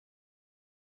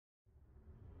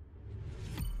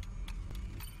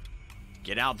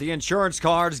Get out the insurance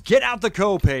cards, get out the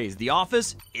copays. The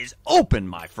office is open,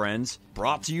 my friends.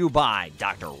 Brought to you by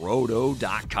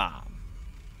drroto.com.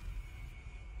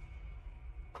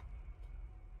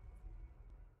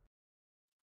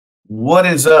 What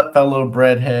is up, fellow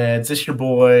breadheads? It's your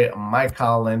boy, Mike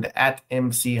Holland, at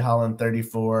MC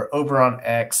Holland34 over on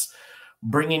X,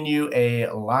 bringing you a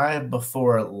live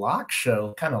before lock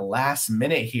show, kind of last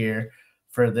minute here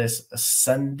for this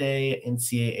Sunday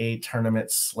NCAA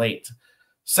tournament slate.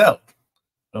 So,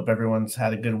 hope everyone's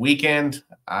had a good weekend.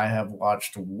 I have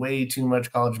watched way too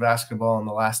much college basketball in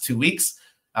the last 2 weeks.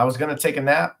 I was going to take a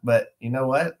nap, but you know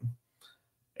what?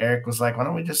 Eric was like, why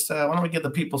don't we give the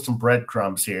people some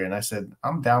breadcrumbs here? And I said,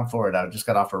 I'm down for it. I just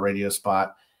got off a radio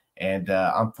spot, and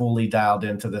I'm fully dialed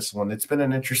into this one. It's been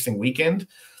an interesting weekend.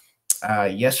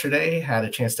 Yesterday, had a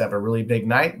chance to have a really big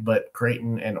night, but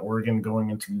Creighton and Oregon going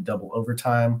into double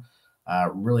overtime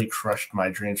really crushed my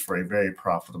dreams for a very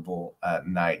profitable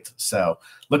night. So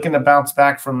looking to bounce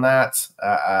back from that.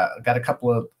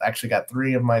 Got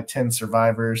 3 of my 10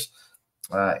 survivors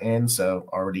in, so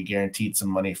already guaranteed some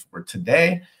money for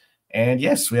today. And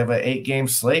yes, we have an 8-game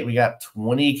slate. We got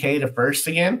 20K to first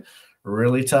again.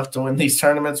 Really tough to win these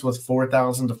tournaments with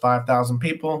 4,000 to 5,000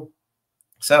 people.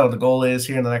 So the goal is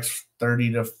here in the next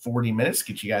 30 to 40 minutes,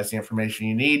 get you guys the information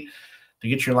you need to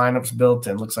get your lineups built.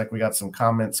 And looks like we got some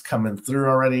comments coming through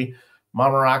already.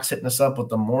 Mama Rocks hitting us up with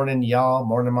the morning, y'all.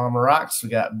 Morning, Mama Rocks. We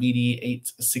got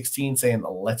BD816 saying,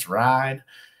 let's ride.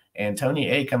 And Tony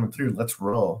A coming through, let's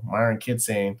roll. Myron Kidd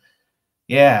saying,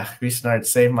 yeah, Cuisinart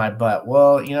saved my butt.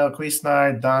 Well, you know,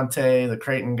 Cuisinart, Dante, the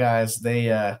Creighton guys, they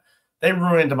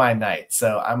ruined my night.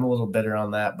 So I'm a little bitter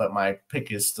on that, but my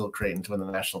pick is still Creighton to win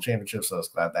the national championship. So I was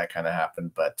glad that kind of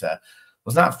happened, but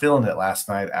was not feeling it last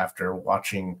night after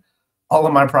watching all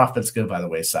of my profits go by the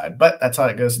wayside. But that's how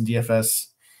it goes in DFS.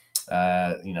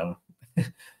 You know,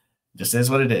 just is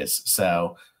what it is.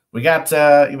 So we got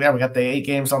the 8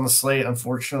 games on the slate.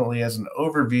 Unfortunately, as an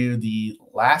overview, the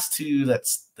last 2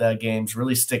 games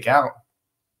really stick out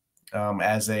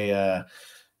as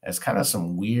kind of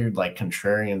some weird, like,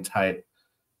 contrarian type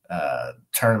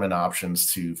tournament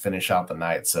options to finish out the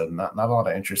night. So not a lot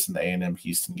of interest in the A&M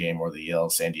Houston game or the Yale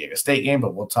San Diego State game,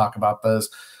 but we'll talk about those.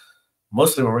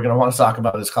 Mostly what we're going to want to talk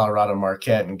about is Colorado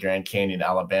Marquette and Grand Canyon,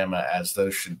 Alabama, as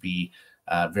those should be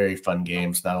very fun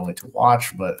games, not only to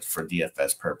watch, but for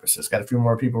DFS purposes. Got a few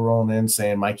more people rolling in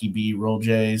saying Mikey B, Roll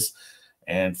Jays,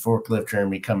 and Forklift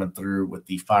Jeremy coming through with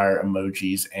the fire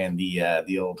emojis and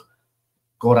the old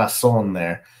corazon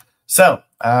there. So,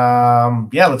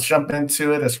 yeah, let's jump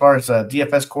into it. As far as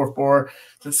DFS Core 4,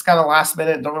 it's kind of last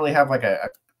minute. Don't really have like a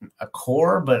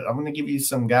core, but I'm going to give you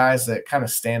some guys that kind of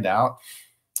stand out.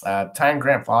 Ty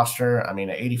Grant Foster, I mean,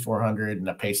 at 8,400 in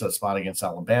a peso spot against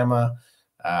Alabama.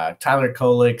 Tyler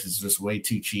Kolek is just way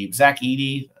too cheap. Zach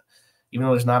Edey, even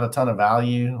though there's not a ton of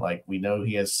value, like we know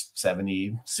he has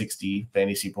 70, 60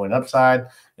 fantasy point upside.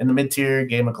 In the mid-tier,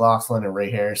 Gabe McLaughlin and Ray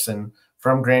Harrison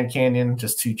from Grand Canyon,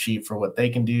 just too cheap for what they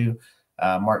can do.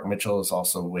 Mark Mitchell is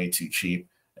also way too cheap.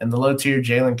 In the low tier,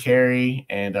 Jalen Carey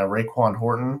and Raekwon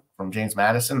Horton from James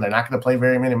Madison. They're not going to play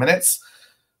very many minutes,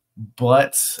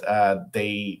 but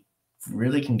they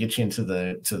really can get you into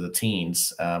the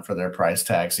teens for their price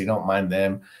tag, so you don't mind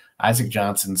them. Isaac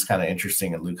Johnson's kind of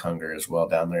interesting, and Luke Hunger as well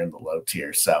down there in the low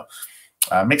tier. So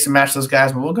mix and match those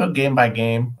guys, but we'll go game by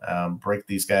game, break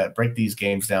these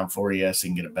games down for you so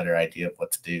you can get a better idea of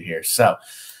what to do here. So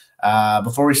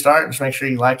before we start, just make sure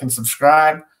you like and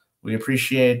subscribe. We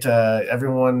appreciate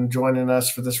everyone joining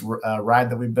us for this ride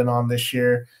that we've been on this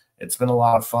year. It's been a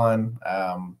lot of fun.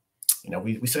 You know,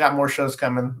 we still got more shows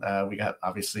coming. We got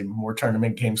obviously more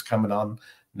tournament games coming on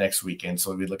next weekend,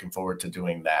 so we'll be looking forward to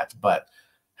doing that. But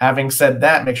having said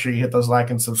that, make sure you hit those like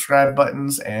and subscribe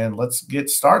buttons, and let's get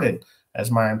started.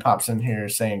 As Myron pops in here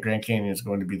saying Grand Canyon is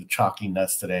going to be the chalky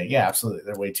nuts today. Yeah, absolutely.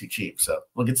 They're way too cheap. So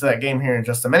we'll get to that game here in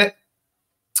just a minute.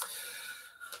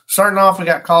 Starting off, we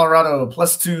got Colorado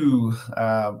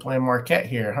 +2 playing Marquette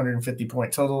here, 150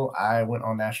 point total. I went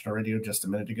on national radio just a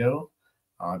minute ago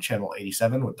on channel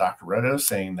 87 with Dr. Roto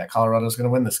saying that Colorado is going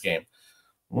to win this game.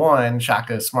 1,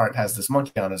 Shaka Smart has this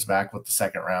monkey on his back with the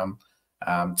second round.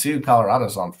 2,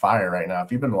 Colorado's on fire right now.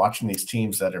 If you've been watching these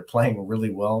teams that are playing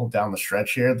really well down the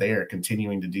stretch here, they are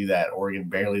continuing to do that. Oregon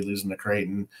barely losing to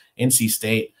Creighton. NC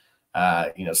State,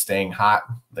 you know, staying hot.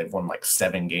 They've won like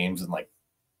 7 games in like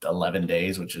 11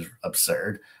 days, which is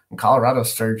absurd. And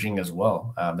Colorado's surging as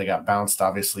well. They got bounced,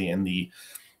 obviously, in the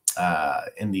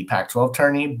Pac-12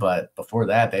 tourney, but before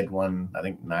that, they'd won, I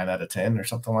think, 9 out of 10 or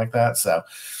something like that. So,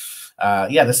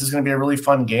 yeah, this is going to be a really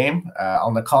fun game.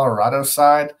 On the Colorado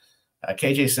side,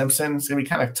 KJ Simpson is going to be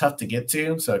kind of tough to get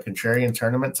to. So a contrarian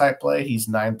tournament type play. He's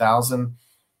 9,000.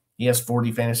 He has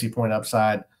 40 fantasy point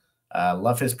upside.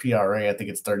 Love his PRA. I think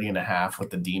it's 30.5 with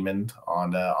the Demon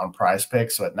on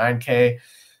PrizePicks. So at 9K,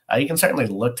 you can certainly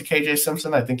look to KJ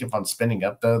Simpson. I think if I'm spinning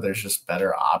up, though, there's just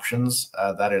better options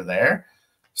that are there.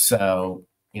 So,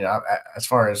 as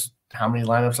far as how many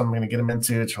lineups I'm going to get him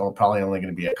into, it's probably only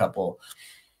going to be a couple.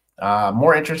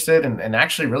 More interested and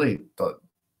actually really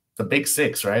the big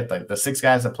six, right? Like the 6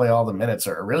 guys that play all the minutes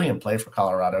are really in play for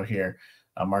Colorado here.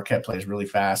 Marquette plays really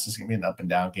fast. It's going to be an up and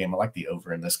down game. I like the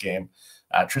over in this game.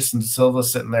 Tristan Silva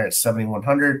sitting there at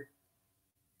 7,100.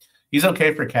 He's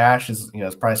okay for cash.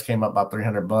 His price came up about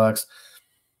 $300.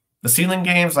 The ceiling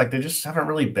games, like they just haven't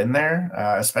really been there,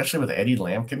 especially with Eddie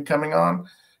Lampkin coming on.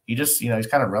 He just, he's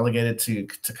kind of relegated to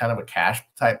kind of a cash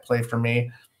type play for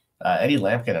me. Eddie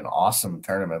Lampkin, an awesome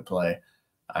tournament play.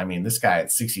 I mean, this guy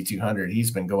at 6,200,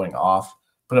 he's been going off.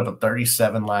 Put up a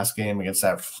 37 last game against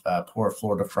that poor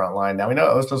Florida front line. Now, we know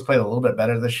Osto's played a little bit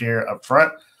better this year up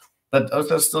front, but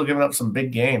Osto's still giving up some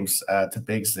big games to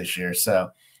bigs this year. So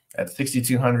at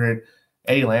 6,200,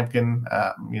 Eddie Lampkin,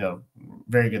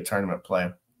 very good tournament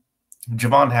play.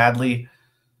 Javon Hadley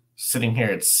sitting here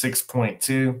at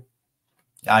 6.2.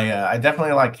 I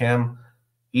definitely like him.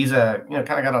 He's kind of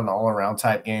got an all-around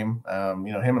type game. Him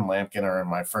and Lampkin are in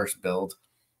my first build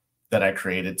that I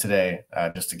created today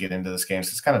just to get into this game. So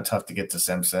it's kind of tough to get to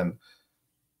Simpson.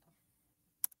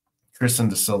 Tristan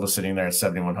De Silva sitting there at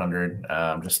 7,100.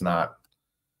 Just not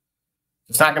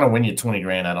going to win you 20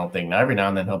 grand, I don't think. Now, every now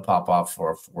and then he'll pop off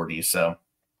for a 40. So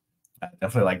I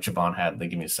definitely like Javon Hadley.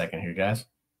 Give me a second here, guys.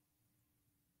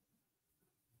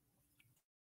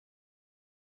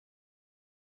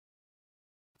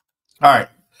 All right.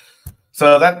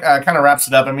 So that kind of wraps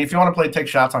it up. I mean, if you want to take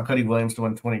shots on Cody Williams to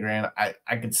win 20 grand,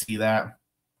 I could see that.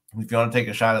 If you want to take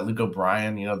a shot at Luke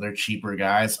O'Brien, they're cheaper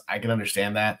guys. I can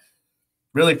understand that.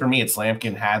 Really, for me, it's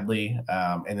Lampkin, Hadley,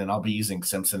 and then I'll be using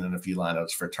Simpson in a few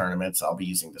lineups for tournaments. I'll be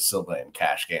using De Silva in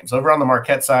cash games. Over on the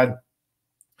Marquette side,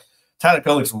 Tyler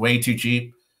Kolek's way too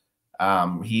cheap.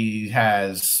 He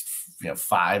has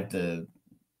 5 to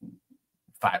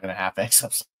 5.5x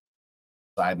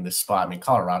upside in this spot. I mean,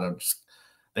 Colorado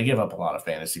they give up a lot of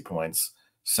fantasy points.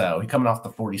 So he's coming off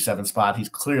the 47 spot. He's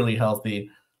clearly healthy.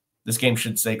 This game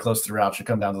should stay close throughout. Should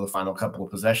come down to the final couple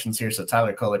of possessions here. So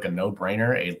Tyler Kolek, a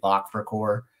no-brainer, a lock for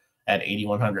core at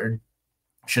 8,100.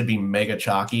 Should be mega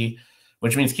chalky,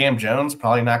 which means Cam Jones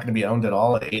probably not going to be owned at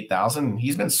all at 8,000.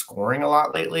 He's been scoring a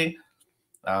lot lately.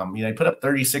 He put up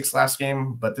 36 last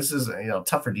game, but this is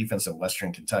tougher defense in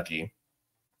Western Kentucky,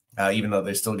 even though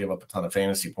they still give up a ton of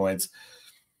fantasy points.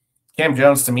 Cam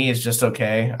Jones to me is just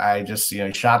okay. I just,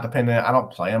 he's shot dependent. I don't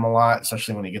play him a lot,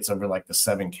 especially when he gets over like the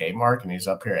 7K mark and he's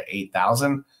up here at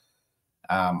 8,000.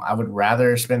 I would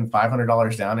rather spend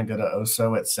 $500 down and go to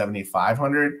Oso at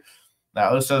 7,500.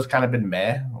 Now, Oso's kind of been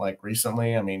meh like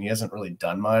recently. I mean, he hasn't really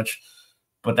done much,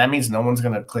 but that means no one's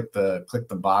going to click the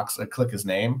box or click his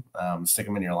name, stick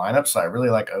him in your lineup. So I really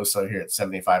like Oso here at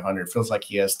 7,500. Feels like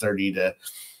he has 30 to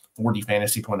 40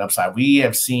 fantasy point upside. We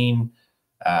have seen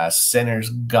centers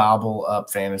gobble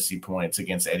up fantasy points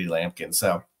against Eddie Lampkin.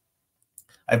 So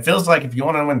it feels like if you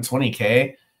want to win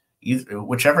 20K,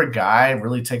 whichever guy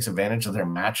really takes advantage of their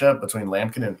matchup between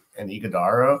Lampkin and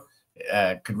Iguodaro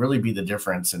could really be the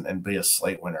difference and be a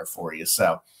slate winner for you.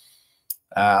 So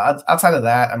outside of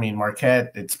that, I mean,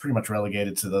 Marquette, it's pretty much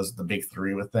relegated to the big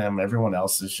three with them. Everyone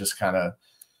else is just kind of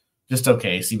just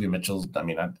okay. CB Mitchell's, I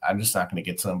mean, I'm just not going to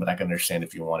get to him, but I can understand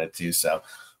if you wanted to. So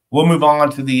we'll move on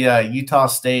to the Utah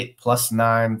State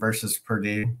 +9 versus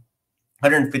Purdue,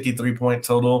 153-point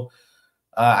total.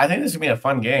 I think this is going to be a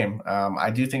fun game.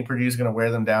 I do think Purdue is going to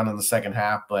wear them down in the second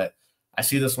half, but I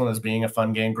see this one as being a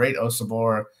fun game. Great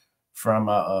Osabor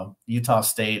from Utah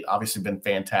State, obviously been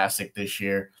fantastic this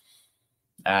year.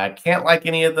 Can't like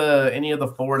any of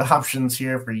the forward options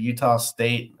here for Utah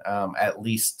State, at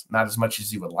least not as much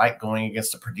as you would like going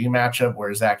against a Purdue matchup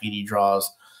where Zach Edey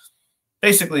draws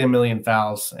basically a million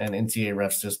fouls, and NCAA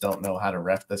refs just don't know how to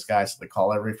ref this guy, so they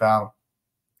call every foul.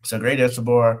 So Great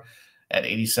Osabor at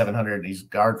 8,700. He's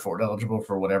guard forward eligible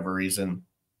for whatever reason,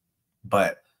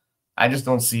 but I just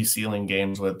don't see ceiling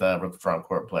games with front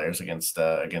court players against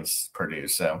Purdue.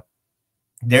 So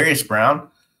Darius Brown,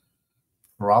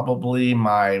 probably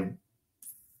my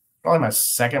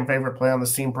second favorite play on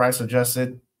this team, price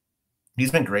adjusted.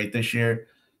 He's been great this year.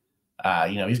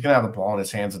 He's going to have the ball in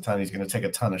his hands a ton. He's going to take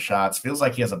a ton of shots. Feels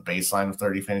like he has a baseline of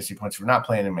 30 fantasy points. If you're not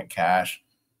playing him in cash,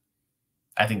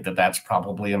 I think that's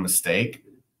probably a mistake.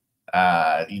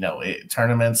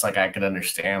 Tournaments, like I could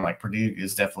understand, like Purdue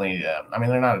is definitely,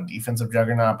 they're not a defensive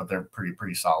juggernaut, but they're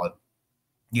pretty solid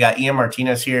You got Ian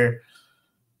Martinez here.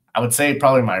 I would say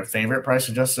probably my favorite price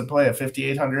adjusted play at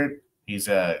 5,800. He's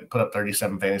put up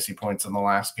 37 fantasy points in the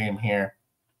last game here.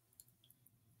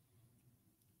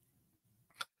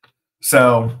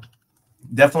 So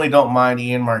definitely don't mind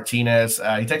Ian Martinez.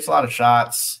 He takes a lot of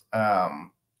shots.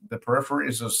 The periphery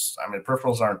is just,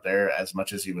 peripherals aren't there as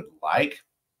much as you would like,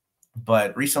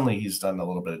 but recently he's done a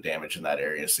little bit of damage in that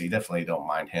area, so you definitely don't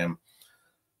mind him.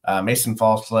 Mason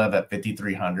Falslev at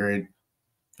 5,300.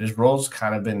 His role's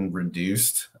kind of been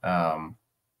reduced.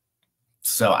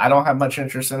 So I don't have much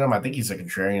interest in him. I think he's a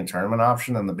contrarian tournament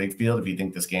option in the big field if you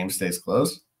think this game stays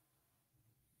close.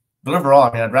 But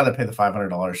overall, I'd rather pay the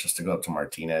 $500 just to go up to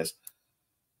Martinez.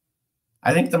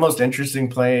 I think the most interesting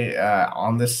play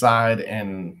on this side,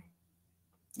 and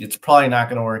it's probably not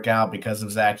going to work out because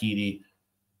of Zach Edey,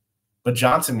 but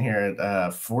Johnson here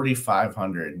at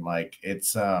 4,500. Like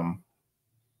it's an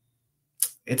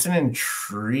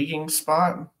intriguing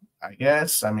spot, I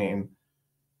guess. I mean,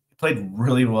 he played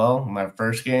really well in that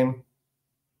first game.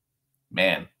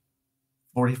 Man,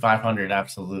 4,500,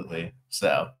 absolutely.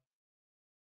 So,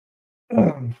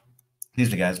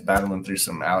 these are guys battling through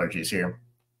some allergies here.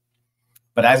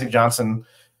 But Isaac Johnson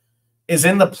is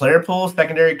in the player pool, a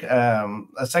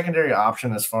secondary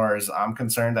option as far as I'm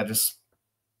concerned.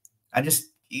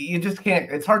 You just can't.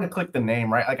 It's hard to click the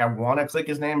name, right? Like I want to click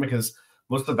his name because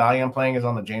most of the value I'm playing is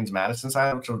on the James Madison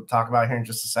side, which we'll talk about here in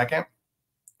just a second.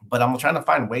 But I'm trying to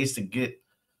find ways to get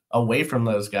away from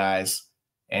those guys,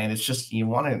 and it's just you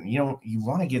want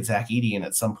to get Zach Edey in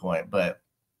at some point, but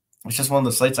it's just one of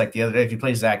the slates like the other day. If you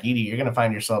play Zach Edey, you're going to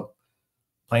find yourself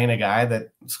playing a guy that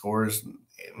scores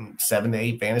 7 to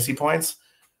 8 fantasy points,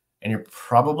 and you're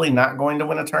probably not going to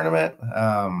win a tournament.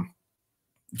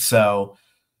 So,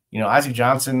 Isaac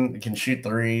Johnson can shoot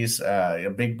threes,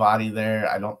 a big body there.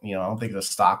 I don't think the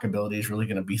stock ability is really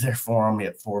going to be there for him. He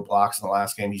had 4 blocks in the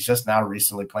last game. He's just now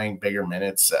recently playing bigger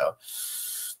minutes. So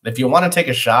if you want to take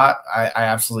a shot, I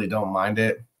absolutely don't mind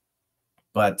it.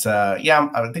 But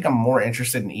I think I'm more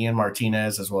interested in Ian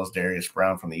Martinez as well as Darius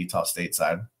Brown from the Utah State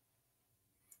side.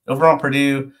 Overall,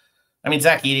 Purdue,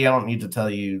 Zach Edey, I don't need to tell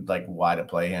you like why to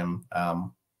play him.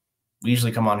 We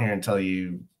usually come on here and tell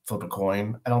you flip a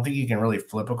coin. I don't think you can really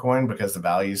flip a coin because the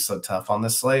value is so tough on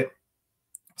this slate.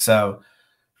 So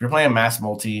if you're playing mass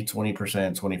multi,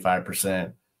 20%,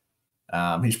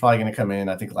 25%, he's probably going to come in.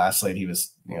 I think last slate he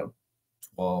was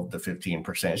 12 to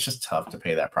 15%. It's just tough to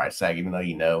pay that price tag, even though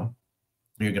you're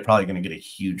probably going to get a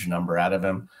huge number out of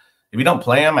him. If you don't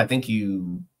play him, I think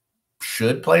you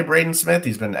should play Braden Smith.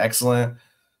 He's been excellent.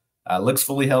 Looks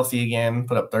fully healthy again.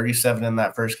 Put up 37 in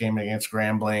that first game against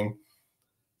Grambling.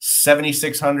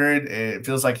 7,600. It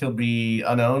feels like he'll be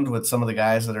unowned with some of the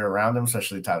guys that are around him,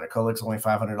 especially Tyler Kolek's only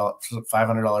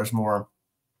 $500 more.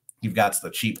 You've got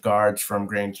the cheap guards from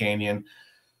Grand Canyon.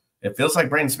 It feels like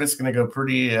Braden Smith's going to go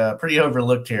pretty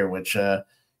overlooked here, which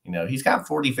he's got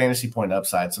 40 fantasy point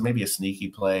upside, so maybe a sneaky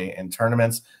play in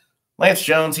tournaments. Lance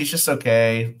Jones, he's just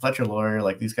okay. Fletcher Lawyer,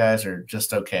 like these guys are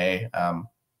just okay.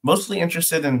 Mostly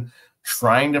interested in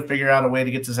trying to figure out a way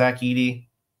to get to Zach Edey,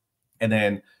 and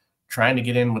then trying to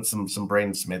get in with some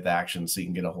Braden Smith action so you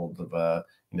can get a hold of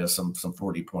some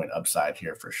 40-point upside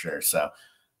here for sure. So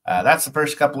that's the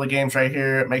first couple of games right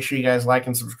here. Make sure you guys like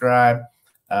and subscribe.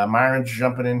 Myron's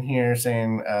jumping in here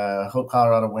saying, hope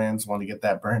Colorado wins. Want to get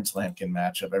that Burns-Lampkin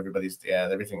matchup.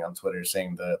 Everything on Twitter is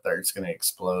saying the third's going to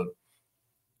explode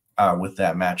with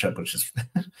that matchup, which is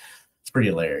it's pretty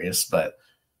hilarious. But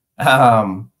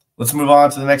let's move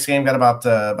on to the next game. Got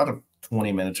about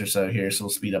 20 minutes or so here, so we'll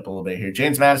speed up a little bit here.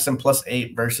 James Madison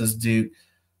 +8 versus Duke.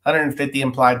 150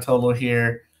 implied total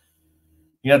here.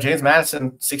 James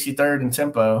Madison 63rd in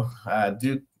tempo.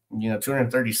 Duke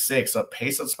 236, so a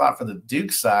pace-up spot for the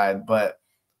Duke side, but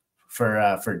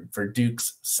for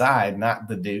Duke's side, not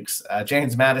the Dukes.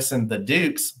 James Madison, the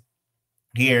Dukes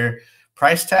here.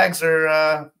 Price tags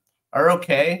are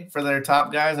okay for their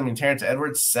top guys. Terrence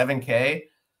Edwards, $7K.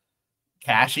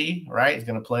 Cashy, right? He's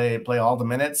going to play all the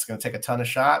minutes. Going to take a ton of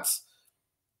shots.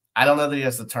 I don't know that he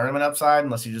has the tournament upside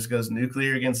unless he just goes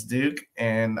nuclear against Duke,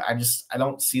 and I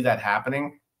don't see that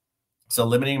happening. So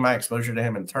limiting my exposure to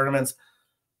him in tournaments.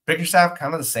 Bickerstaff,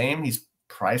 kind of the same. He's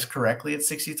priced correctly at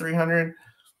 6,300.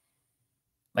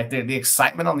 Like the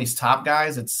excitement on these top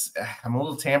guys, I'm a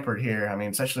little tampered here.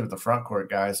 Especially with the front court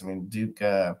guys. Duke,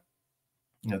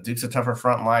 Duke's a tougher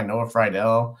front line. Noah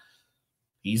Friedel,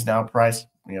 he's now priced,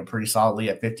 pretty solidly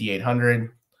at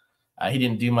 5,800. He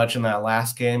didn't do much in that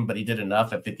last game, but he did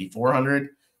enough at 5,400.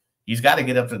 He's got to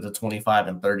get up to the 25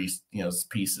 and 30,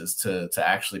 pieces to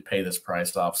actually pay this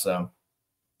price off. So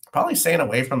probably staying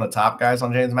away from the top guys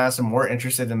on James Madison, more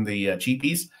interested in the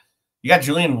cheapies. You got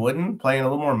Julian Wooden playing a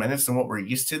little more minutes than what we're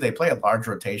used to. They play a large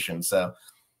rotation, so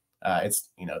it's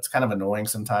kind of annoying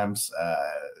sometimes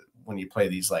when you play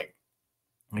these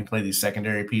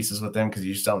secondary pieces with them because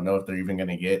you just don't know if they're even going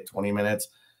to get 20 minutes.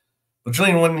 But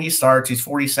Julian Wooden, he starts. He's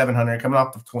 4,700 coming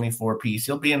off the 24 piece.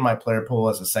 He'll be in my player pool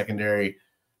as a secondary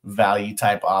value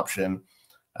type option.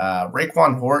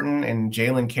 Raekwon Horton and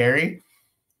Jalen Carey.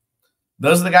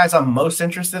 Those are the guys I'm most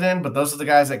interested in, but those are the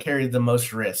guys that carry the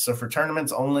most risk. So for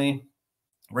tournaments only,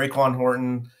 Raekwon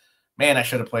Horton, man, I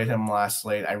should have played him last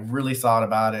slate. I really thought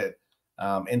about it.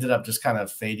 Ended up just kind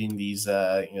of fading these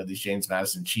James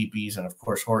Madison cheapies. And of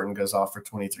course, Horton goes off for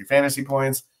 23 fantasy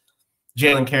points.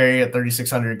 Jalen Carey at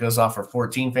 3,600 goes off for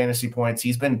 14 fantasy points.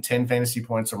 He's been 10 fantasy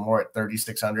points or more at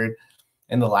 3,600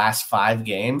 in the last 5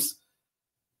 games.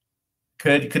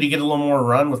 Could he get a little more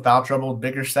run with foul trouble,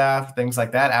 bigger staff, things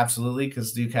like that? Absolutely,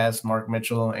 because Duke has Mark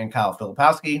Mitchell and Kyle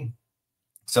Filipowski.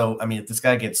 So, I mean, if this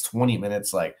guy gets 20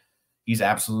 minutes, like, he's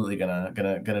absolutely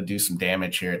gonna do some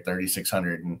damage here at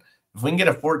 3,600. And if we can get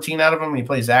a 14 out of him and he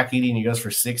plays Zach Edey and he goes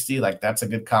for 60, like, that's a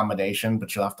good combination,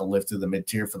 but you'll have to live through the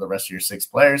mid-tier for the rest of your 6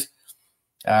 players.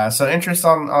 So interest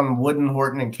on Wooden,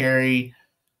 Horton, and Carey.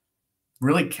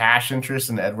 Really cash interest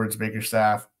in Edwards,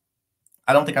 Bickerstaff.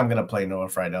 I don't think I'm going to play Noah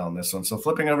Friedel in this one. So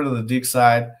flipping over to the Duke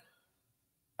side,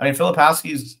 I mean,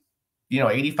 Filipowski's,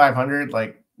 8,500.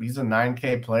 Like, he's a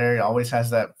 9K player. He always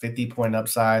has that 50-point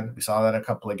upside. We saw that a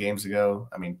couple of games ago.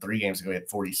 I mean, 3 games ago, he had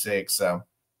 46. So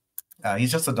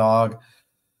he's just a dog.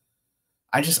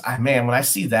 Man, when I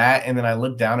see that and then I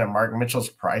look down at Mark Mitchell's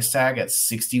price tag at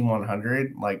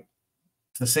 6,100, like,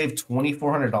 to save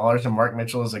 $2,400 and Mark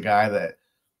Mitchell is a guy that,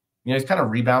 he's kind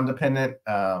of rebound dependent.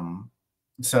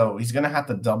 So he's going to have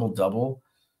to double.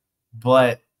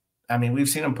 But, I mean, we've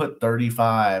seen him put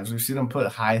 35s. We've seen him put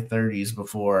high 30s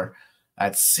before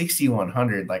at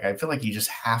 6,100. Like, I feel like you just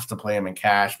have to play him in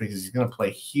cash because he's going to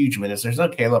play huge minutes. There's no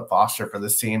Caleb Foster for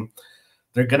this team.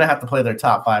 They're going to have to play their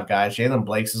top 5 guys. Jalen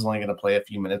Blakes is only going to play a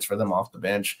few minutes for them off the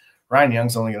bench. Ryan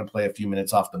Young's only going to play a few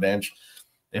minutes off the bench.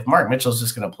 If Mark Mitchell's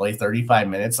just going to play 35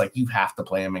 minutes, like, you have to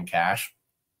play him in cash.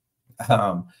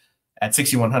 At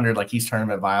 6,100, like, he's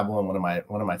tournament viable and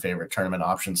one of my favorite tournament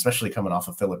options, especially coming off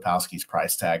of Filipowski's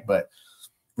price tag. But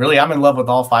really, I'm in love with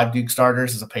all 5 Duke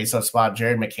starters as a pace-up spot.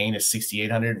 Jared McCain is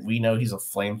 6,800. We know he's a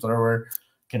flamethrower,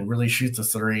 can really shoot the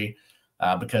 3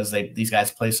 because these guys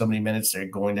play so many minutes. They're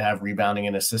going to have rebounding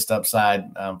and assist upside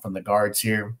from the guards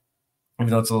here,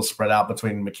 even though it's a little spread out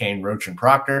between McCain, Roach, and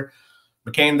Proctor.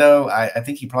 McCain, though, I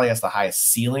think he probably has the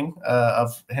highest ceiling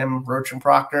of him, Roach, and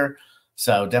Proctor.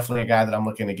 So definitely a guy that I'm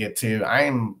looking to get to. I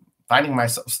am finding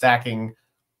myself stacking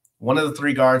one of the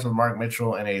 3 guards with Mark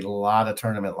Mitchell in a lot of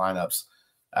tournament lineups.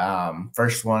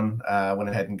 First one, went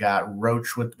ahead and got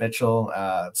Roach with Mitchell.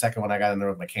 Second one, I got in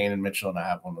there with McCain and Mitchell, and I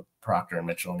have one with Proctor and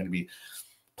Mitchell. I'm going to be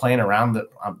playing around.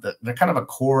 They're kind of a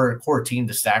core team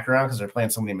to stack around because they're playing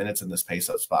so many minutes in this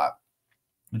pace-up spot.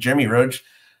 Jeremy Roach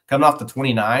coming off the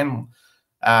 29,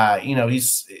 he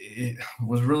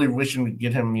was really wishing we'd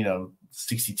get him,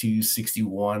 62,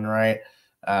 61, right?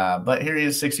 But here he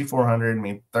is, 6,400. I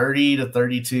mean, 30 to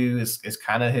 32 is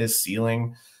kind of his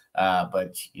ceiling.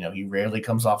 But, he rarely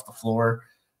comes off the floor.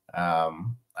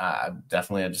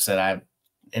 Definitely, I just said I have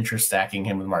interest stacking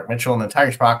him with Mark Mitchell. And then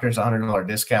Tyrese Proctor's a $100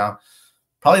 discount.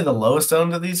 Probably the lowest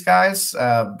owned of these guys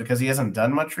because he hasn't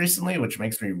done much recently, which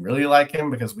makes me really like him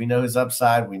because we know his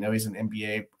upside. We know he's an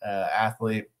NBA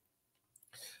athlete.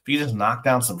 If he just knock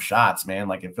down some shots, man,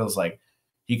 like, it feels like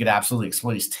he could absolutely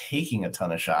explode. He's taking a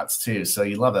ton of shots too. So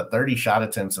you love that 30 shot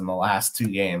attempts in the last 2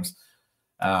 games.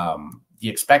 You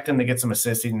expect him to get some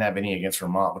assists. He didn't have any against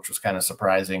Vermont, which was kind of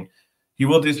surprising. He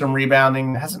will do some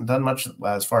rebounding. Hasn't done much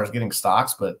as far as getting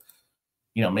stocks, but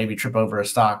maybe trip over a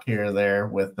stock here or there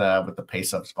with the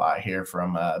pace up spot here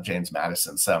from James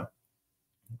Madison. So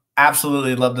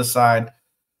absolutely love this side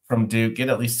from Duke. Get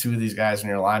at least 2 of these guys in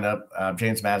your lineup.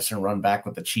 James Madison run back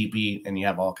with the cheapie, and you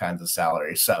have all kinds of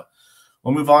salaries. So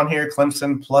we'll move on here.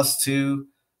 Clemson +2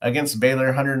 against Baylor,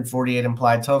 148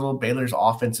 implied total. Baylor's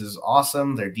offense is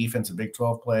awesome. Their defense, a Big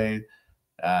 12 play,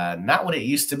 not what it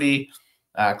used to be.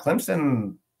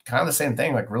 Clemson, kind of the same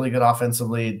thing, like really good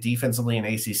offensively, defensively, and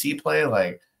ACC play.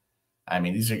 Like, I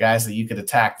mean, these are guys that you could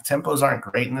attack. The tempos aren't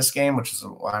great in this game, which is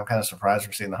why I'm kind of surprised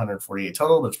we're seeing the 148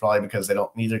 total. But it's probably because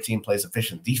neither team plays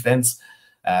efficient defense,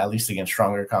 at least against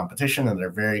stronger competition, and they're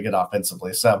very good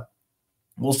offensively. So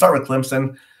we'll start with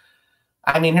Clemson.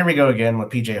 I mean, here we go again with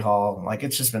PJ Hall. Like,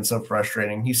 it's just been so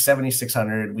frustrating. He's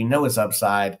 7,600. We know his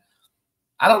upside.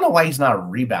 I don't know why he's not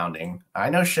rebounding. I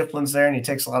know Shiflin's there and he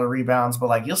takes a lot of rebounds, but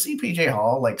like, you'll see PJ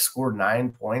Hall like score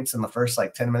 9 points in the first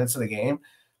like 10 minutes of the game,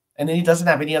 and then he doesn't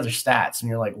have any other stats. And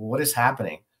you're like, what is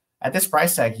happening? at this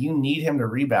price tag, you need him to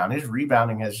rebound. His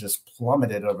rebounding has just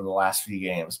plummeted over the last few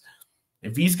games.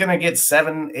 If he's going to get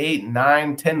 7, 8,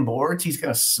 9, 10 boards, he's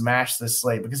going to smash this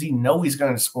slate because he's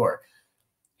going to score.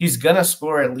 He's going to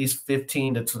score at least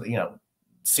 15 to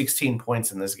 16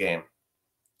 points in this game.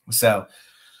 So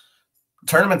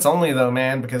tournaments only though,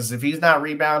 man, because if he's not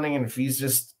rebounding and if he's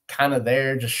just kind of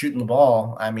there just shooting the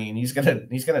ball, I mean, he's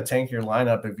gonna tank your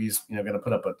lineup if he's gonna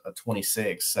put up a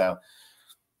 26. So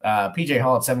PJ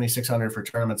Hall at 7,600 for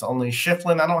tournaments only.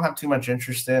 Shiflin, I don't have too much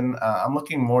interest in. I'm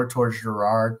looking more towards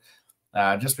Girard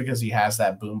just because he has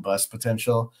that boom bust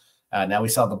potential. Now we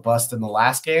saw the bust in the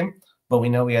last game, but we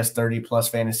know he has 30 plus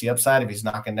fantasy upside if he's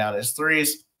knocking down his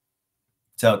threes.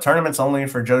 So tournaments only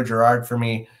for Joe Girard for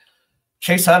me.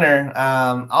 Chase Hunter,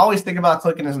 I always think about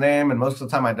clicking his name, and most of the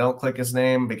time I don't click his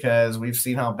name because we've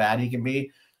seen how bad he can be.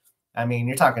 I mean,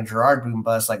 you're talking Girard boom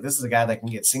bust. Like, this is a guy that can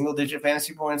get single-digit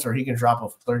fantasy points, or he can drop a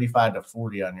 35 to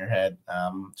 40 on your head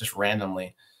just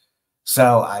randomly.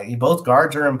 So both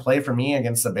guards are in play for me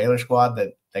against the Baylor squad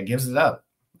that gives it up.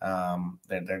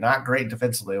 They're not great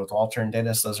defensively. With Walter and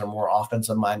Dennis, those are more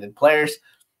offensive-minded players.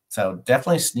 So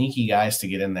definitely sneaky guys to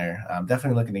get in there. I'm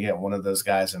definitely looking to get one of those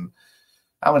guys, and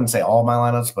I wouldn't say all my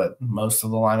lineups, but most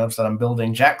of the lineups that I'm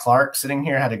building. Jack Clark sitting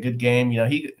here had a good game.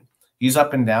 He's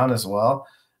up and down as well.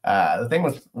 The thing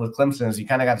with Clemson is you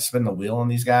kind of got to spin the wheel on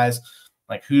these guys.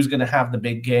 Like, who's going to have the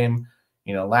big game?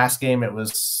 Last game it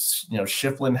was,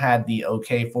 Shiflin had the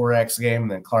okay 4X game,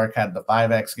 and then Clark had the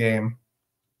 5X game.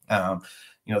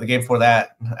 The game before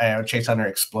that, Chase Hunter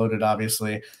exploded,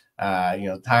 obviously.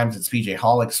 Times it's PJ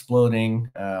Hall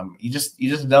exploding. You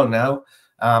just don't know.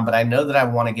 But I know that I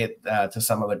want to get to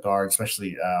some of the guards,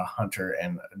 especially Hunter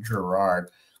and Girard.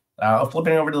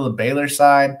 Flipping over to the Baylor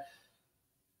side,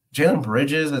 Jalen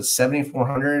Bridges at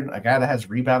 7,400, a guy that has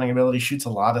rebounding ability, shoots a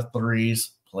lot of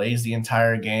threes, plays the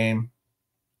entire game.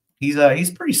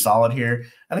 He's pretty solid here.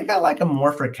 I think I like him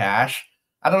more for cash.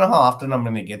 I don't know how often I'm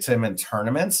going to get to him in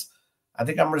tournaments. I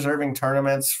think I'm reserving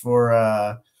tournaments for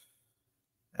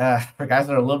guys that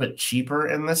are a little bit cheaper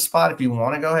in this spot. If you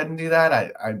want to go ahead and do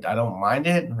that, I don't mind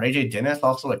it. Ray J. Dennis,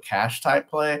 also a cash type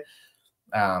play.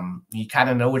 You kind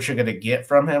of know what you're going to get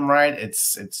from him, right?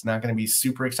 It's not going to be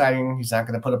super exciting. He's not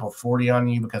going to put up a 40 on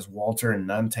you because Walter and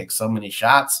Nunn take so many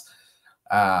shots.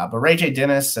 But Ray J.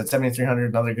 Dennis at 7,300,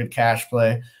 another good cash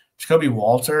play. Jacoby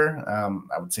Walter,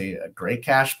 I would say a great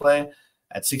cash play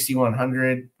at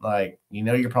 6,100.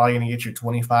 You're probably going to get your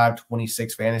 25,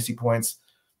 26 fantasy points.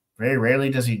 Very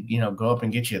rarely does he, go up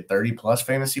and get you 30 plus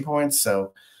fantasy points.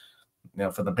 So,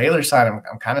 for the Baylor side,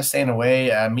 I'm kind of staying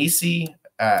away. Misi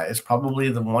is probably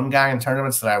the one guy in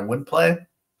tournaments that I would play.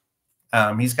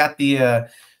 He's got the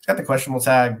questionable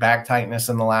tag, back tightness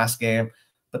in the last game,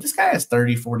 but this guy has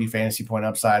 30, 40 fantasy point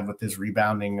upside with his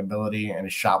rebounding ability and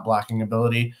his shot blocking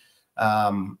ability.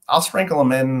 I'll sprinkle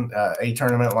him in a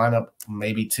tournament lineup,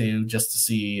 maybe two, just to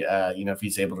see, if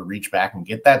he's able to reach back and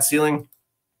get that ceiling.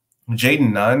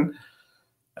 Jaden Nunn,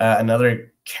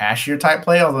 another cashier type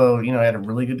play, although, he had a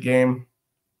really good game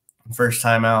first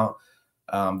time out.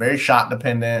 Very shot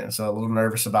dependent, so a little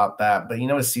nervous about that. But,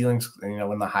 his ceiling's, in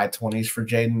the high 20s for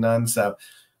Jaden Nunn. So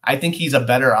I think he's a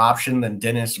better option than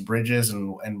Dennis, Bridges,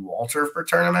 and Walter for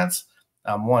tournaments.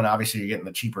 One, obviously you're getting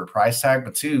the cheaper price tag,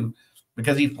 but two,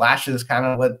 because he flashes kind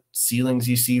of what ceilings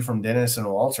you see from Dennis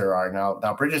and Walter are.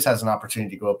 Now Bridges has an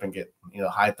opportunity to go up and get,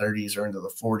 high 30s or into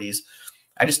the 40s.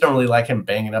 I just don't really like him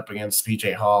banging up against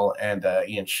PJ Hall and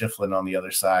Ian Shiflin on the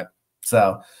other side.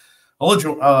 So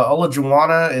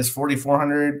Olajuwon is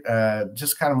 4,400,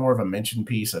 just kind of more of a mention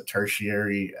piece, a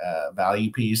tertiary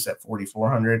value piece at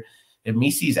 4,400. If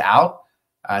Misi's out,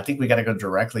 I think we got to go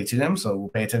directly to him, so we'll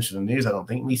pay attention to the news. I don't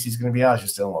think Misi's going to be out. He's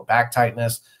just dealing with back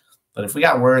tightness. But if we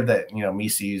got word that,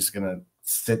 Misi's going to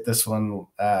sit this one,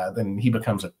 then he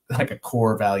becomes a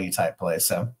core value type play.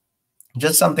 So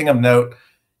just something of note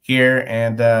here.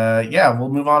 And, we'll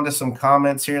move on to some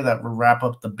comments here that will wrap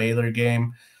up the Baylor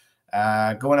game.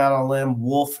 Going out on a limb,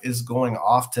 Wolf is going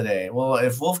off today. Well,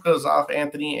 if Wolf goes off,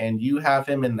 Anthony, and you have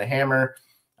him in the hammer,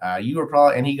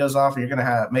 and he goes off, you're going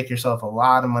to make yourself a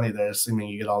lot of money there, assuming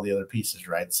you get all the other pieces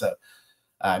right. So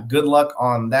good luck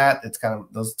on that. It's kind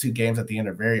of those two games at the end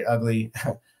are very ugly.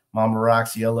 Mama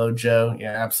Rocks, YOLO Joe.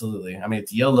 Yeah, absolutely. I mean,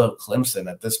 it's YOLO Clemson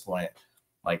at this point.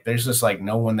 Like, there's just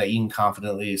no one that you can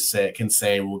confidently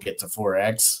say we'll get to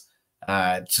 4X.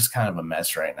 It's just kind of a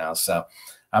mess right now. So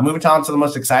moving on to the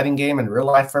most exciting game in real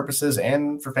life purposes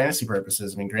and for fantasy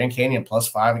purposes. I mean, Grand Canyon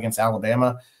 +5 against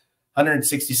Alabama,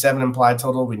 167 implied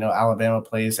total. We know Alabama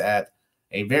plays at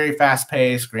a very fast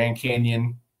pace. Grand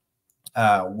Canyon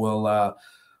will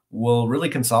will really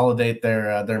consolidate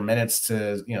their minutes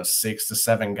to 6 to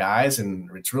 7 guys, and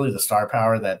it's really the star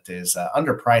power that is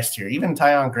underpriced here. Even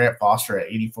Grant Foster at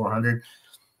 8,400,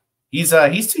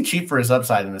 he's too cheap for his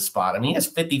upside in this spot. I mean, he has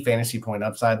 50 fantasy point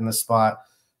upside in this spot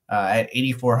at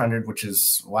 8,400, which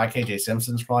is why KJ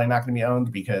Simpson's probably not going to be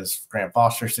owned, because Grant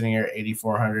Foster's sitting here at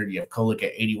 8,400. You have Kolek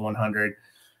at 8,100.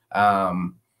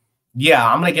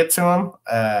 Yeah, I'm going to get to him.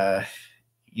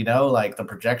 Like the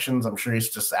projections, I'm sure he's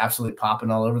just absolutely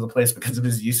popping all over the place because of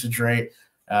his usage rate,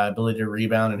 ability to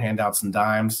rebound and hand out some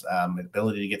dimes,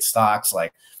 ability to get stocks.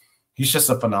 Like, he's just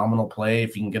a phenomenal play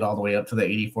if you can get all the way up to the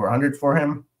 8,400 for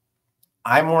him.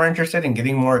 I'm more interested in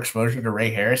getting more exposure to Ray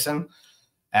Harrison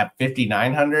at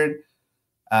 5,900.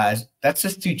 That's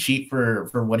just too cheap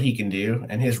for what he can do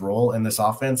and his role in this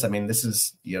offense. I mean, this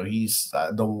is, he's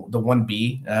the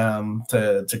 1B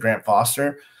to Grant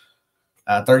Foster.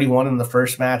 31 in the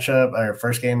first matchup or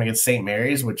first game against St.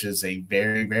 Mary's, which is a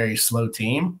very, very slow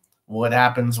team. What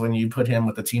happens when you put him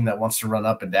with a team that wants to run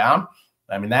up and down?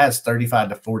 I mean, that has 35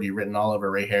 to 40 written all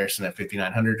over Ray Harrison at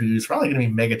 5,900, who's probably going to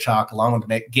be mega chalk, along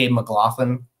with Gabe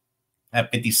McLaughlin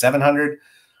at 5,700.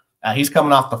 He's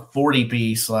coming off the 40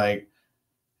 piece. Like,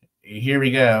 here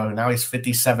we go. Now he's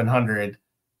 5,700.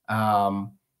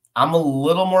 I'm a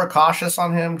little more cautious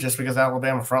on him just because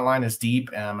Alabama front line is deep,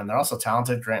 and they're also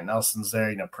talented. Grant Nelson's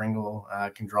there. Pringle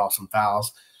can draw some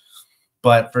fouls.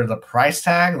 But for the price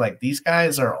tag, like, these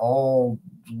guys are all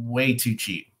way too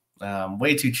cheap.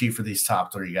 Way too cheap for these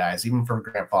top three guys. Even for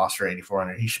Grant Foster,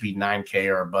 8,400, he should be 9K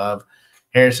or above.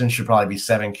 Harrison should probably be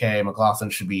 7K.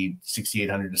 McLaughlin should be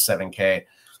 6,800 to 7K.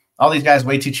 All these guys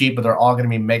way too cheap, but they're all going to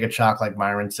be mega chalk, like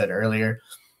Myron said earlier.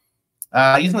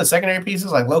 Using the secondary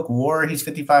pieces like Loke War, he's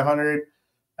 5,500.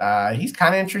 He's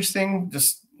kind of interesting,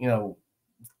 just,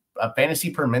 a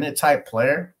fantasy per minute type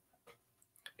player.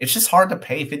 It's just hard to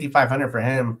pay 5,500 for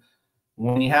him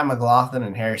when you have McLaughlin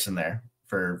and Harrison there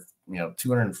for,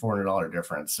 $200 and $400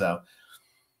 difference. So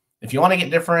if you want to get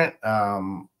different,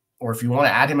 or if you want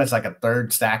to add him as like a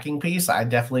third stacking piece, I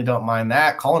definitely don't mind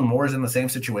that. Colin Moore's in the same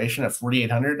situation at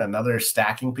 4,800, another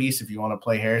stacking piece if you want to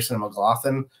play Harrison and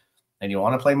McLaughlin. And you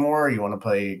want to play Moore, you want to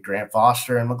play Grant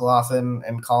Foster and McLaughlin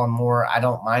and Colin Moore, I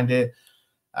don't mind it.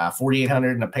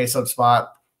 4,800 in a pace-up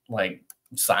spot, like,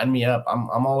 sign me up.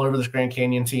 I'm all over this Grand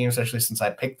Canyon team, especially since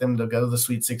I picked them to go to the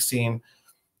Sweet 16.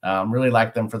 Really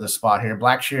like them for the spot here.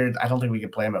 Blackshear, I don't think we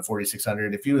could play him at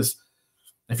 4,600. If he was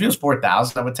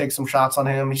 4,000, I would take some shots on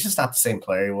him. He's just not the same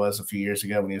player he was a few years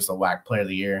ago when he was the WAC Player of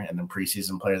the Year and then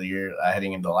preseason Player of the Year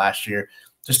heading into last year.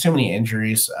 Just too many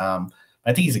injuries.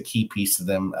 I think he's a key piece to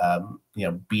them,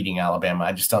 beating Alabama.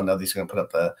 I just don't know that he's going to put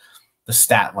up the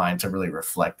stat line to really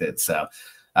reflect it. So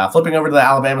flipping over to the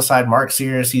Alabama side, Mark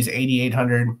Sears, he's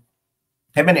 8,800.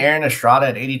 Him and Aaron Estrada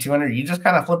at 8,200. You just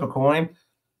kind of flip a coin.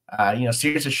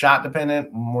 Sears is shot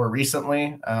dependent more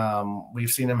recently. We've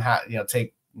seen him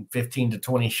take 15 to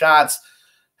 20 shots.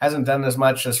 Hasn't done as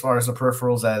much as far as the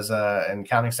peripherals as and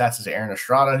counting stats as Aaron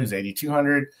Estrada, who's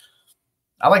 8,200.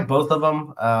 I like both of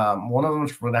them. One of them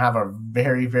is going to have a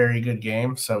very, very good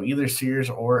game. So either Sears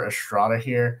or Estrada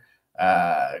here.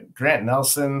 Grant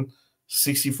Nelson,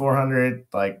 6,400.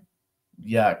 Like,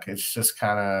 yuck. It's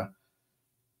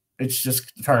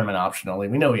just tournament option only.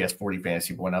 We know he has 40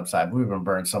 fantasy point upside. We've been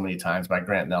burned so many times by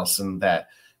Grant Nelson that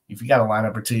if you got a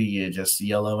lineup or two, you just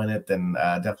yellow in it, then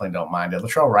definitely don't mind it.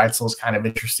 Latrell Reitzel is kind of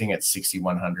interesting at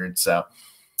 6,100. So,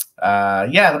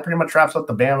 that pretty much wraps up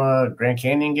the Bama Grand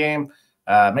Canyon game.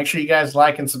 Make sure you guys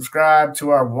like and subscribe to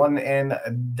our one and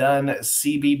done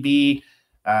CBB.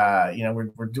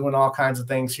 We're doing all kinds of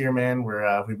things here, man.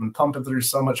 We've been pumping through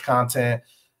so much content.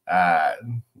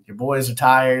 Your boys are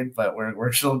tired, but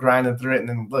we're still grinding through it. And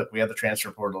then look, we have the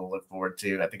transfer portal to look forward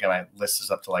to. I think my list is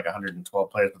up to like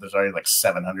 112 players, but there's already like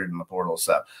 700 in the portal.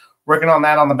 So working on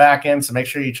that on the back end. So make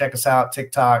sure you check us out,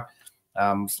 TikTok,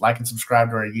 like and subscribe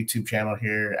to our YouTube channel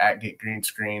here at Get Green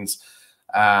Screens.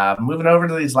 Moving over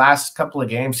to these last couple of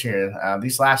games here,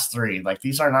 these last three, like,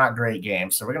 these are not great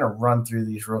games. So we're going to run through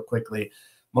these real quickly.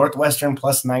 Northwestern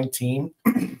plus 19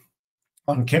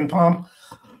 on KenPom.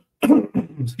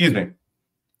 Excuse me.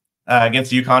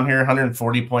 Against UConn here,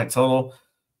 140 point total.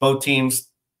 Both teams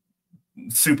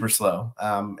super slow.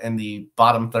 In the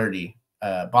bottom 30,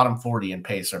 bottom 40 in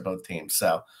pace are both teams.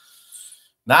 So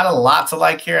not a lot to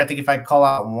like here. I think if I call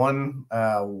out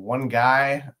one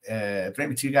guy,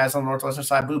 maybe two guys on the Northwestern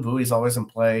side, Boo Boo, he's always in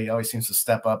play. He always seems to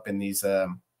step up in these,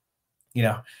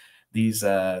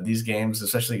 these games,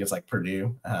 especially against like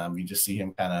Purdue. You just see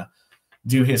him kind of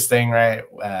do his thing, right?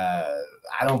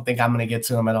 I don't think I'm going to get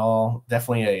to him at all.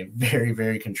 Definitely a very,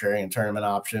 very contrarian tournament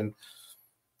option.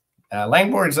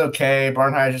 Langborg's okay.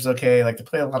 Barnheiser's okay. Like, they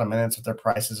play a lot of minutes, but their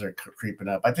prices are creeping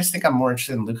up. I just think I'm more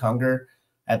interested in Luke Hunger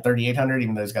at 3,800,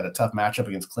 even though he's got a tough matchup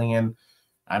against Klingon.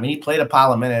 I mean, he played a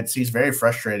pile of minutes. He's very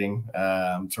frustrating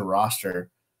to roster.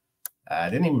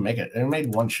 Didn't even make it. He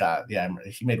made one shot. Yeah,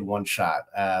 he made one shot.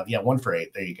 1 for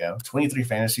 8. There you go. 23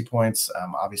 fantasy points.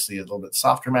 Obviously, a little bit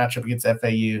softer matchup against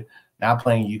FAU. Now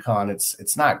playing UConn,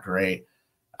 it's not great.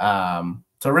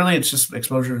 So really, it's just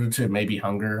exposure to maybe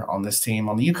Hunger on this team.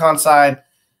 On the UConn side,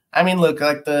 I mean, look,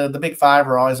 like the big five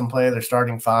are always in play. They're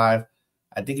starting five.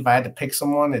 I think if I had to pick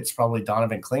someone, it's probably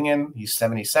Donovan Klingon. He's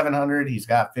 7,700. He's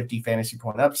got 50 fantasy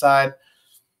point upside.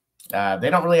 They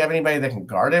don't really have anybody that can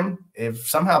guard him. If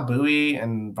somehow Bowie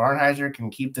and Barnheiser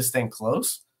can keep this thing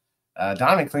close,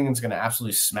 Donovan Klingon's going to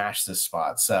absolutely smash this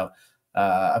spot. So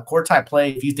a court type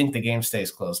play if you think the game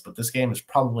stays close, but this game is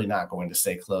probably not going to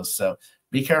stay close. So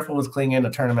be careful with Klingon,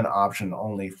 a tournament option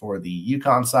only for the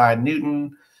UConn side.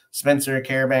 Newton, Spencer,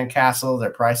 Caravan, Castle,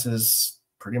 their prices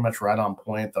pretty much right on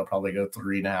point. They'll probably go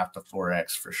 3.5 to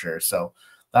 4x for sure. So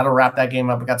that'll wrap that game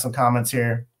up. We got some comments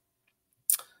here.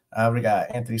 We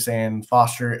got Anthony saying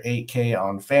Foster 8K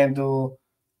on FanDuel.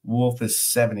 Wolf is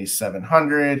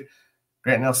 7,700.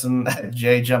 Grant Nelson,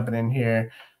 Jay jumping in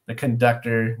here. The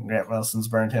conductor, Grant Nelson's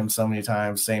burned him so many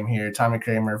times. Same here. Tommy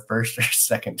Kramer, first or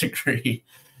second degree.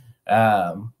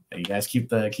 You guys keep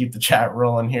the chat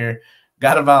rolling here.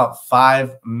 Got about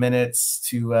 5 minutes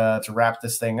to wrap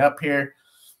this thing up here.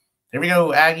 Here we go.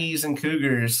 Aggies and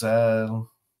Cougars.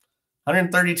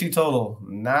 132 total.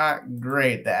 Not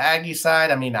great. The Aggie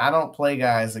side, I mean, I don't play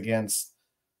guys against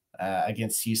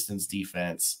Houston's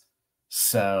defense.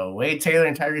 So Wade Taylor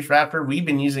and Tyrese Radford, we've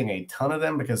been using a ton of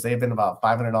them because they've been about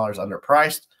 $500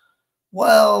 underpriced.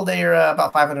 Well, they are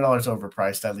about $500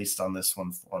 overpriced, at least on this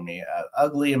one for me.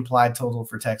 Ugly implied total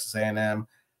for Texas A&M.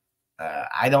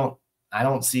 I don't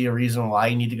see a reason why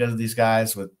you need to go to these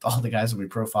guys with all the guys that we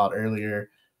profiled earlier.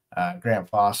 Grant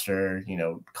Foster,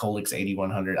 Colic's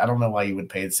 8,100. I don't know why you would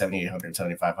pay 7,800,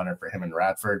 7,500 for him and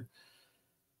Radford.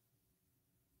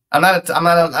 I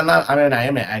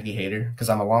am an Aggie hater because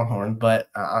I'm a Longhorn, but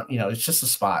it's just a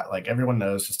spot. Like everyone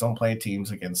knows, just don't play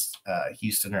teams against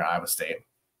Houston or Iowa State.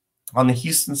 On the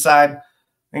Houston side, I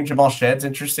think Jamal Shedd's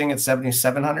interesting at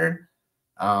 7,700.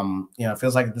 It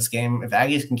feels like this game, if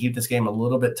Aggies can keep this game a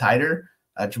little bit tighter,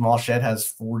 Jamal Shedd has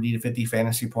 40 to 50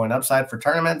 fantasy point upside for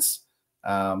tournaments.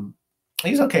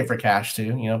 He's okay for cash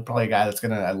too. Probably a guy that's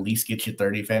going to at least get you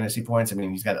 30 fantasy points. I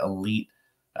mean, he's got an elite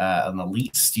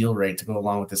steal rate to go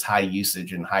along with his high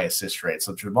usage and high assist rate.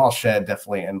 So Jamal Shedd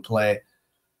definitely in play.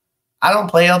 I don't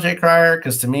play LJ Cryer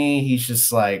because to me,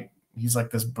 he's like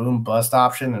this boom bust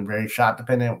option and very shot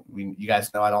dependent. You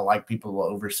guys know I don't like people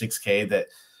over 6K that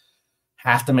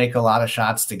have to make a lot of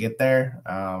shots to get there.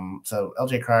 So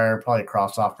LJ Cryer probably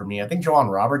cross off for me. I think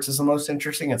Juwan Roberts is the most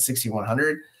interesting at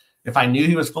 6,100. If I knew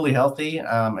he was fully healthy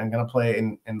and going to play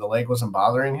and the leg wasn't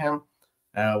bothering him,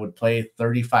 would play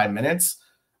 35 minutes.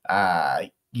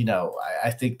 I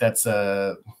think that's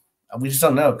we just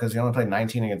don't know because he only played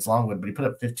 19 against Longwood, but he put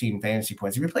up 15 fantasy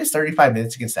points. If he plays 35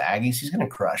 minutes against the Aggies, he's going to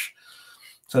crush.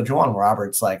 So Juwan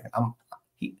Roberts,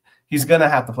 he's going to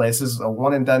have to play. This is a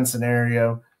one and done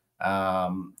scenario.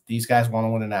 These guys want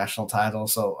to win a national title,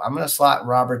 so I'm going to slot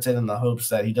Roberts in the hopes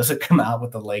that he doesn't come out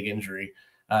with a leg injury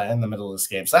in the middle of this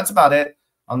game. So that's about it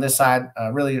on this side.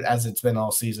 Really, as it's been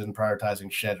all season,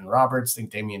 prioritizing Shedd and Roberts. I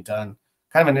think Damian Dunn,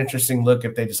 kind of an interesting look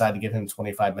if they decide to give him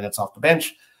 25 minutes off the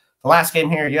bench. The last game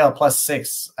here, Yale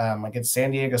 +6 against San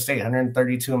Diego State,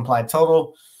 132 implied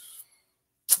total.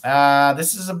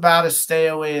 This is about as stay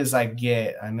away as I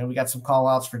get. I know we got some call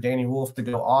outs for Danny Wolf to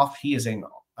go off. He's an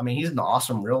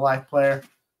awesome real life player.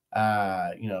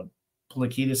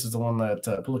 Pulakidis is the one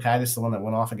that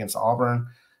went off against Auburn.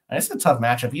 And it's a tough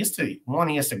matchup. He has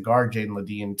to guard Jaden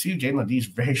Ledee, and two, Jaden Ledee is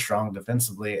very strong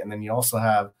defensively. And then you also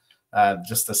have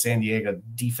just the San Diego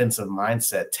defensive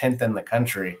mindset, 10th in the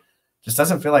country. Just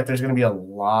doesn't feel like there's going to be a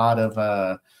lot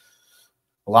of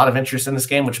interest in this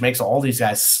game, which makes all these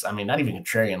guys, I mean, not even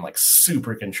contrarian, like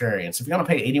super contrarian. So if you're going to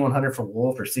pay 8,100 for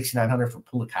Wolf or 6,900 for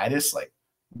Pulakidis, like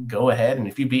go ahead. And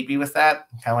if you beat me with that,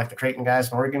 kind of like the Creighton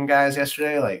guys and Oregon guys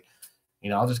yesterday,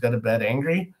 I'll just go to bed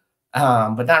angry.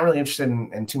 But not really interested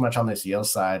in too much on this Yale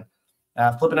side.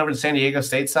 Flipping over to San Diego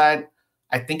State side,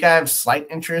 I think I have slight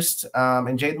interest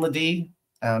in Jaden Ledee,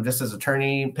 just as a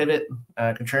tourney pivot,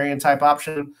 contrarian type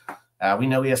option. We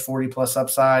know he has 40 plus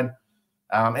upside.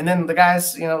 And then the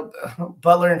guys,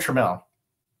 Butler and Trammell,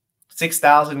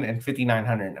 6,000 and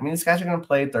 5,900. I mean, these guys are going to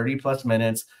play 30 plus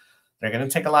minutes. They're going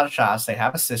to take a lot of shots. They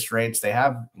have assist rates. They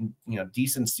have,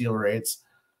 decent steal rates.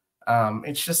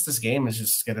 It's just this game is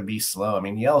just going to be slow. I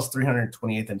mean, Yale's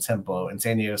 328th in tempo and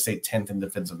San Diego State 10th in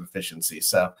defensive efficiency.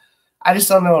 So I just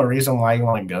don't know a reason why you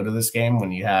want to go to this game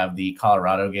when you have the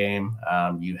Colorado game.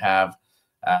 You have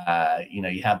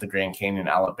the Grand Canyon,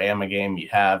 Alabama game. You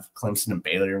have Clemson and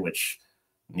Baylor, which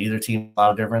neither team a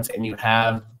lot of difference. And you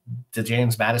have the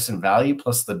James Madison value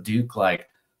plus the Duke, like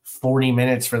 40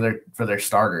 minutes for their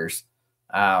starters.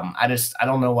 I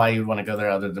don't know why you'd want to go there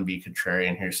other than be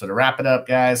contrarian here. So to wrap it up,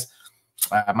 guys,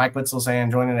 Mike Witzel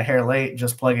saying joining a hair late,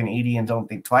 just plug in Edie and don't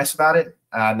think twice about it.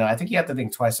 No, I think you have to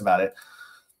think twice about it.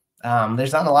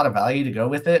 There's not a lot of value to go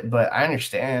with it, but I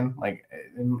understand. Like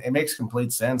it makes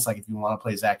complete sense. Like if you want to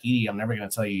play Zach Edey, I'm never going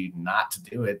to tell you not to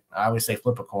do it. I always say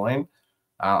flip a coin.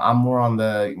 I'm more on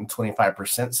the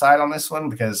 25% side on this one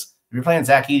because if you're playing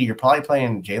Zach Edey, you're probably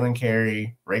playing Jalen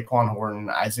Carey, Raekwon Horton,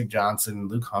 Isaac Johnson,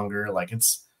 Luke Hunger. Like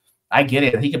I get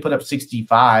it. He could put up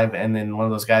 65, and then one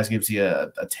of those guys gives you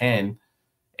a 10,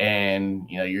 and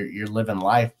you're living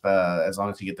life as long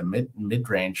as you get the mid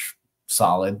range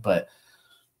solid. But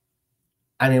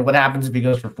I mean, what happens if he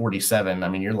goes for 47? I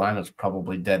mean, your lineup's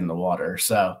probably dead in the water.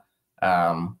 So,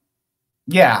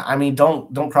 yeah, I mean,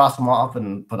 don't cross them off,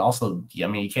 but also, I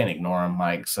mean, you can't ignore them,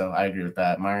 Mike. So I agree with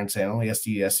that. Myron saying only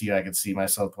SU I could see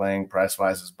myself playing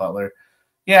price-wise is Butler.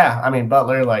 Yeah, I mean,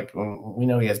 Butler, like we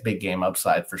know he has big game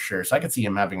upside for sure. So I could see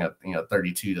him having a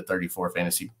 32 to 34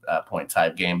 fantasy point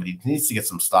type game, but he needs to get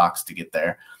some stocks to get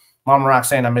there. Mom Rock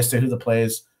saying I missed it. Who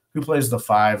plays the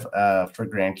 5 for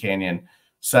Grand Canyon?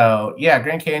 So yeah,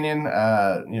 Grand Canyon.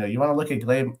 You want to look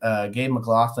at Gabe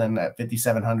McLaughlin at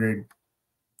 5,700.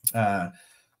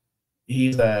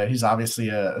 He's obviously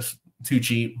too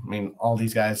cheap. I mean, all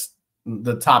these guys,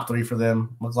 the top 3 for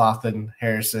them: McLaughlin,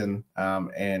 Harrison,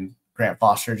 and Grant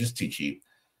Foster, just too cheap.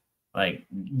 Like,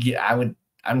 yeah,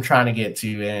 I'm trying to get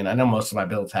to, and I know most of my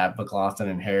builds have McLaughlin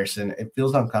and Harrison. It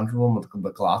feels uncomfortable with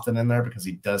McLaughlin in there because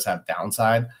he does have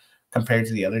downside compared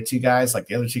to the other 2 guys. Like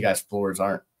the other 2 guys' floors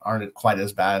aren't quite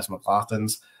as bad as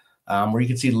McLaughlin's. Where you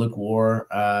can see Luke War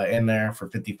in there for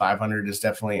 5,500 is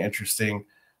definitely interesting.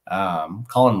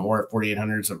 Colin Moore at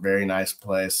 4,800 is a very nice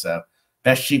play. So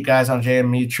best cheap guys on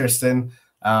JMU, Tristan.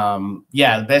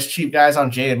 The best cheap guys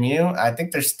on JMU. I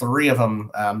think there's 3 of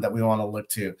them that we want to look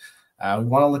to. We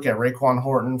want to look at Raekwon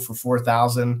Horton for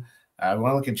 4,000. We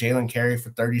want to look at Jalen Carey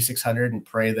for 3,600 and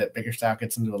pray that Bickerstaff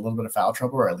gets into a little bit of foul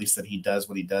trouble, or at least that he does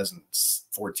what he does in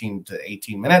 14 to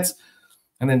 18 minutes.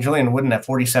 And then Julian Wooden at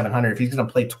 4,700. If he's going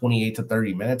to play 28 to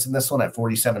 30 minutes in this one at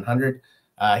 4,700,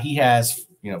 he has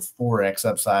 4x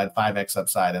upside, 5x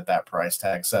upside at that price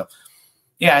tag. So,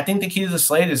 yeah, I think the key to the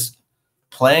slate is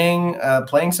playing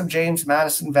some James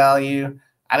Madison value.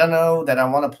 I don't know that I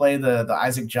want to play the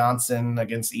Isaac Johnson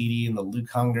against Edey and the Luke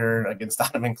Hunger against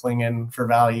Donovan Clingan for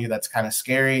value. That's kind of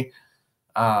scary.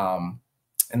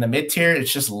 In the mid tier,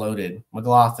 it's just loaded.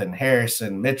 McLaughlin,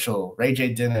 Harrison, Mitchell, Ray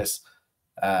J. Dennis,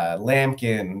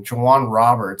 Lampkin, Jawan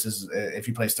Roberts is, if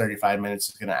he plays 35 minutes,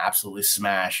 is going to absolutely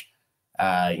smash.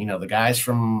 The guys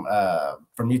from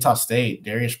Utah State,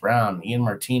 Darius Brown, Ian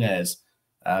Martinez,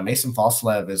 Mason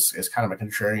Falslev is kind of a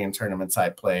contrarian tournament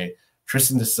side play.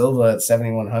 Tristan Da Silva at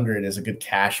 7,100 is a good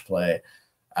cash play.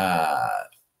 And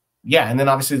then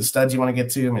obviously the studs you want to get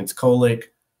to. I mean, it's Kolick,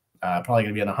 probably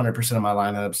going to be on 100% of my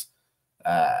lineups.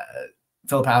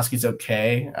 Filipowski's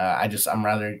okay. I'm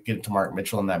rather get it to Mark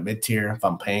Mitchell in that mid tier if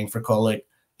I'm paying for Kolick.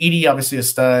 Edey, obviously a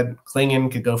stud. Clingan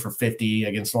could go for 50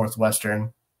 against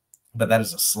Northwestern, but that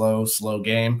is a slow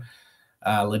game.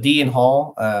 Ledee and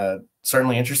Hall,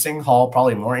 certainly interesting. Hall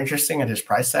probably more interesting at his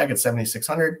price tag at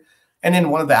 7,600. And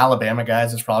then one of the Alabama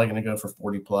guys is probably going to go for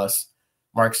 40 plus.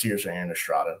 Mark Sears or Aaron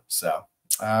Estrada. So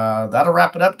that'll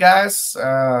wrap it up, guys. We've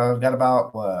got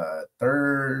about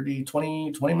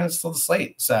 20 minutes till the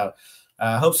slate. So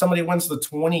hope somebody wins the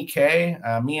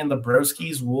 20K. Me and the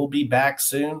Broskis will be back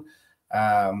soon.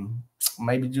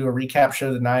 Maybe do a recap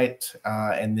show tonight,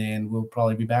 and then we'll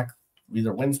probably be back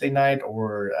either Wednesday night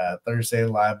or Thursday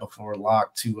live before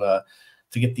lock to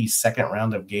get the second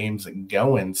round of games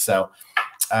going. So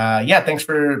thanks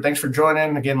for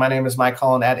joining. Again, my name is Mike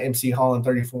Holland at MC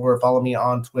Holland34. Follow me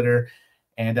on Twitter,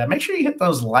 and make sure you hit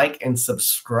those like and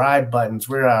subscribe buttons.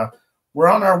 We're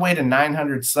on our way to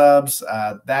 900 subs.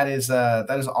 That is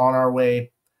on our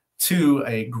way to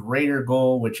a greater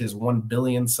goal, which is 1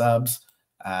 billion subs.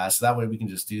 So that way we can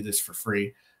just do this for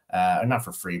free. Not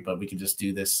for free, but we can just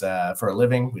do this for a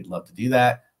living. We'd love to do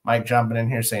that. Mike jumping in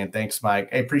here saying thanks, Mike.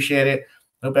 Hey, appreciate it.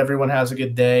 Hope everyone has a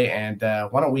good day. And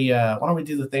why don't we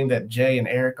do the thing that Jay and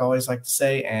Eric always like to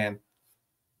say, and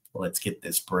let's get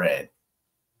this bread.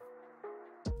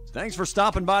 Thanks for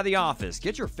stopping by the office.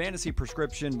 Get your fantasy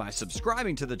prescription by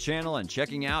subscribing to the channel and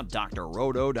checking out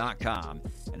drroto.com.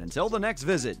 And until the next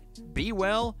visit, be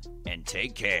well and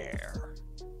take care.